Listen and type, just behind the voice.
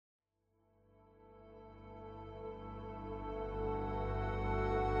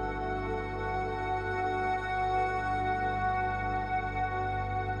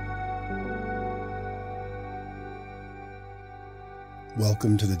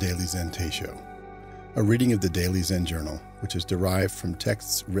Welcome to the Daily Zen Show, a reading of the Daily Zen Journal, which is derived from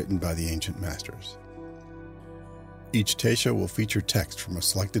texts written by the ancient masters. Each Teisho will feature text from a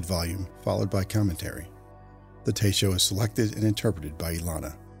selected volume, followed by commentary. The Teisho is selected and interpreted by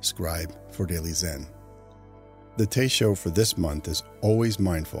Ilana, scribe for Daily Zen. The Teisho for this month is Always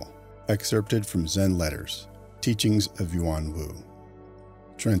Mindful, excerpted from Zen Letters, Teachings of Yuan Wu,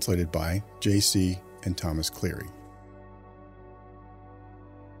 translated by J.C. and Thomas Cleary.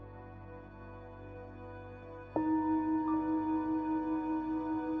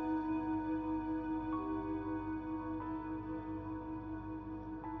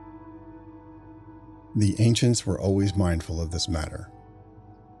 The ancients were always mindful of this matter.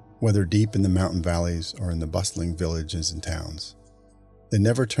 Whether deep in the mountain valleys or in the bustling villages and towns, they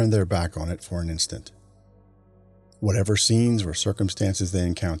never turned their back on it for an instant. Whatever scenes or circumstances they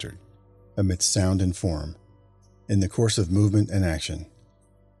encountered, amidst sound and form, in the course of movement and action,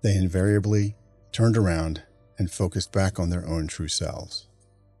 they invariably turned around and focused back on their own true selves.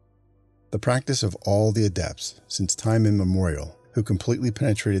 The practice of all the adepts since time immemorial who completely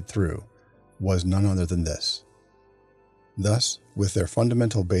penetrated through was none other than this. Thus, with their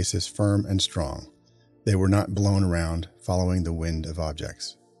fundamental basis firm and strong, they were not blown around following the wind of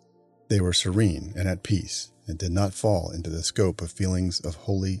objects. They were serene and at peace and did not fall into the scope of feelings of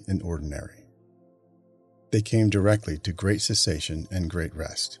holy and ordinary. They came directly to great cessation and great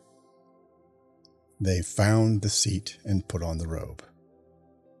rest. They found the seat and put on the robe.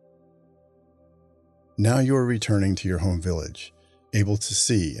 Now you are returning to your home village, able to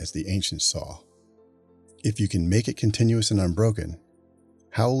see as the ancients saw. If you can make it continuous and unbroken,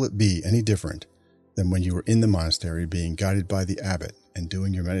 how will it be any different than when you were in the monastery being guided by the abbot and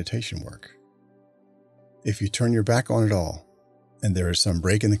doing your meditation work? If you turn your back on it all, and there is some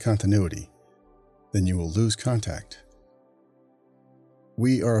break in the continuity, then you will lose contact.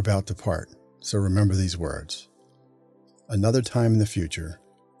 We are about to part, so remember these words. Another time in the future,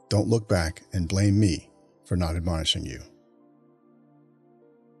 don't look back and blame me for not admonishing you.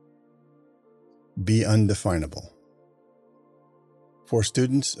 Be undefinable. For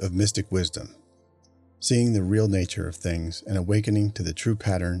students of mystic wisdom, seeing the real nature of things and awakening to the true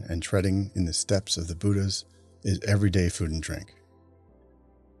pattern and treading in the steps of the Buddhas is everyday food and drink.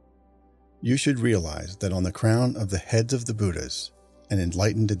 You should realize that on the crown of the heads of the Buddhas and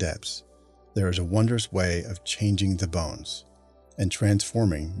enlightened adepts, there is a wondrous way of changing the bones and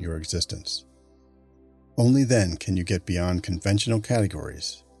transforming your existence. Only then can you get beyond conventional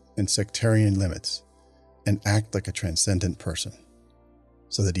categories and sectarian limits and act like a transcendent person,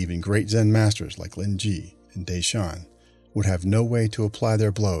 so that even great Zen masters like Lin Ji and Deshan would have no way to apply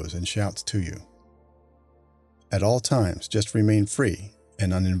their blows and shouts to you. At all times, just remain free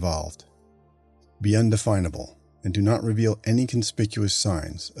and uninvolved. Be undefinable and do not reveal any conspicuous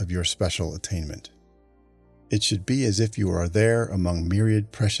signs of your special attainment. It should be as if you are there among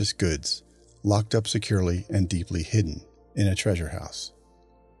myriad precious goods, locked up securely and deeply hidden in a treasure house.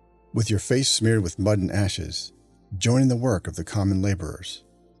 With your face smeared with mud and ashes, join in the work of the common laborers,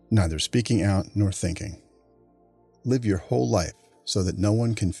 neither speaking out nor thinking. Live your whole life so that no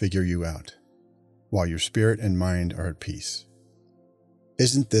one can figure you out, while your spirit and mind are at peace.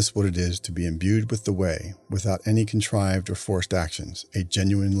 Isn't this what it is to be imbued with the way without any contrived or forced actions, a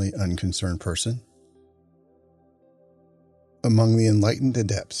genuinely unconcerned person? Among the enlightened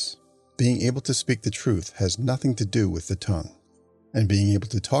adepts, being able to speak the truth has nothing to do with the tongue, and being able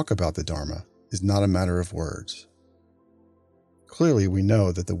to talk about the Dharma is not a matter of words. Clearly, we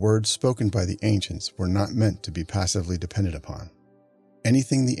know that the words spoken by the ancients were not meant to be passively depended upon.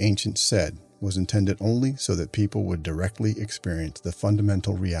 Anything the ancients said was intended only so that people would directly experience the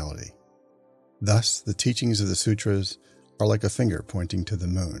fundamental reality. Thus, the teachings of the sutras are like a finger pointing to the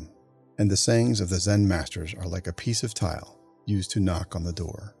moon, and the sayings of the Zen masters are like a piece of tile used to knock on the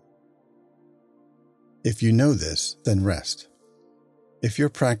door. If you know this, then rest. If your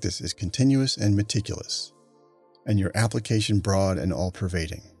practice is continuous and meticulous, and your application broad and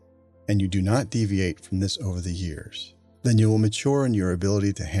all-pervading, and you do not deviate from this over the years, then you will mature in your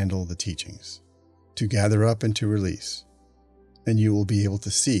ability to handle the teachings, to gather up and to release, and you will be able to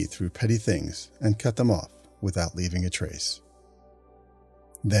see through petty things and cut them off without leaving a trace.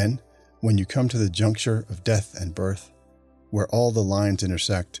 Then, when you come to the juncture of death and birth, where all the lines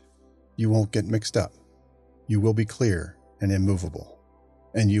intersect, you won't get mixed up. You will be clear and immovable,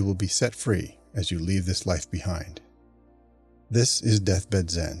 and you will be set free as you leave this life behind. This is Deathbed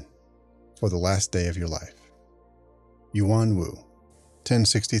Zen, for the last day of your life. Yuan Wu,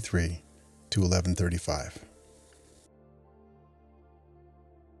 1063 to 1135.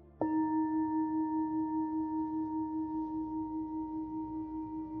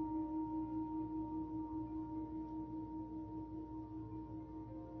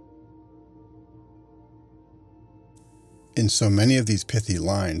 In so many of these pithy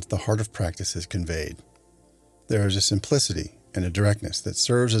lines, the heart of practice is conveyed. There is a simplicity and a directness that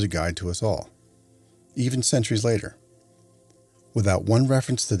serves as a guide to us all, even centuries later. Without one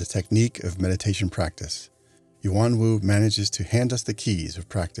reference to the technique of meditation practice, Yuan Wu manages to hand us the keys of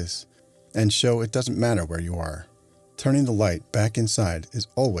practice and show it doesn't matter where you are. Turning the light back inside is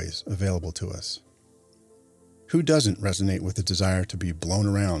always available to us. Who doesn't resonate with the desire to be blown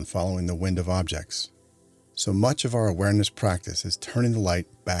around following the wind of objects? So much of our awareness practice is turning the light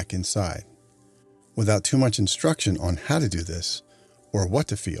back inside. Without too much instruction on how to do this or what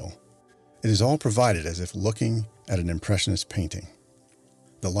to feel, it is all provided as if looking at an impressionist painting.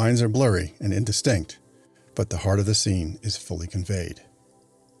 The lines are blurry and indistinct, but the heart of the scene is fully conveyed.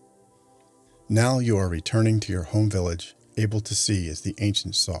 Now you are returning to your home village, able to see as the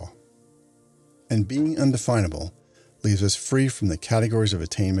ancients saw. And being undefinable leaves us free from the categories of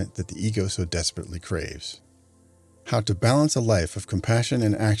attainment that the ego so desperately craves. How to balance a life of compassion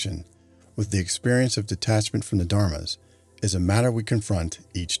and action with the experience of detachment from the dharmas is a matter we confront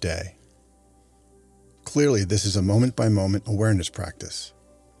each day. Clearly, this is a moment-by-moment awareness practice.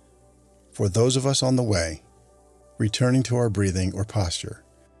 For those of us on the way, returning to our breathing or posture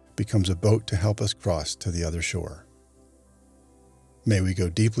becomes a boat to help us cross to the other shore. May we go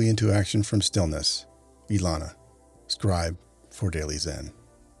deeply into action from stillness. Ilana, Scribe for Daily Zen.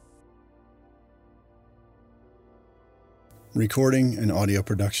 Recording and audio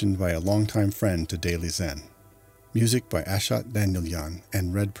production by a longtime friend to Daily Zen. Music by Ashat Danielyan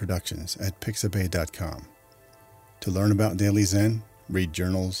and Red Productions at pixabay.com. To learn about Daily Zen, read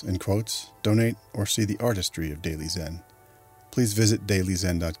journals and quotes, donate, or see the artistry of Daily Zen, please visit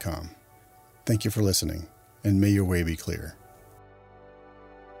dailyzen.com. Thank you for listening, and may your way be clear.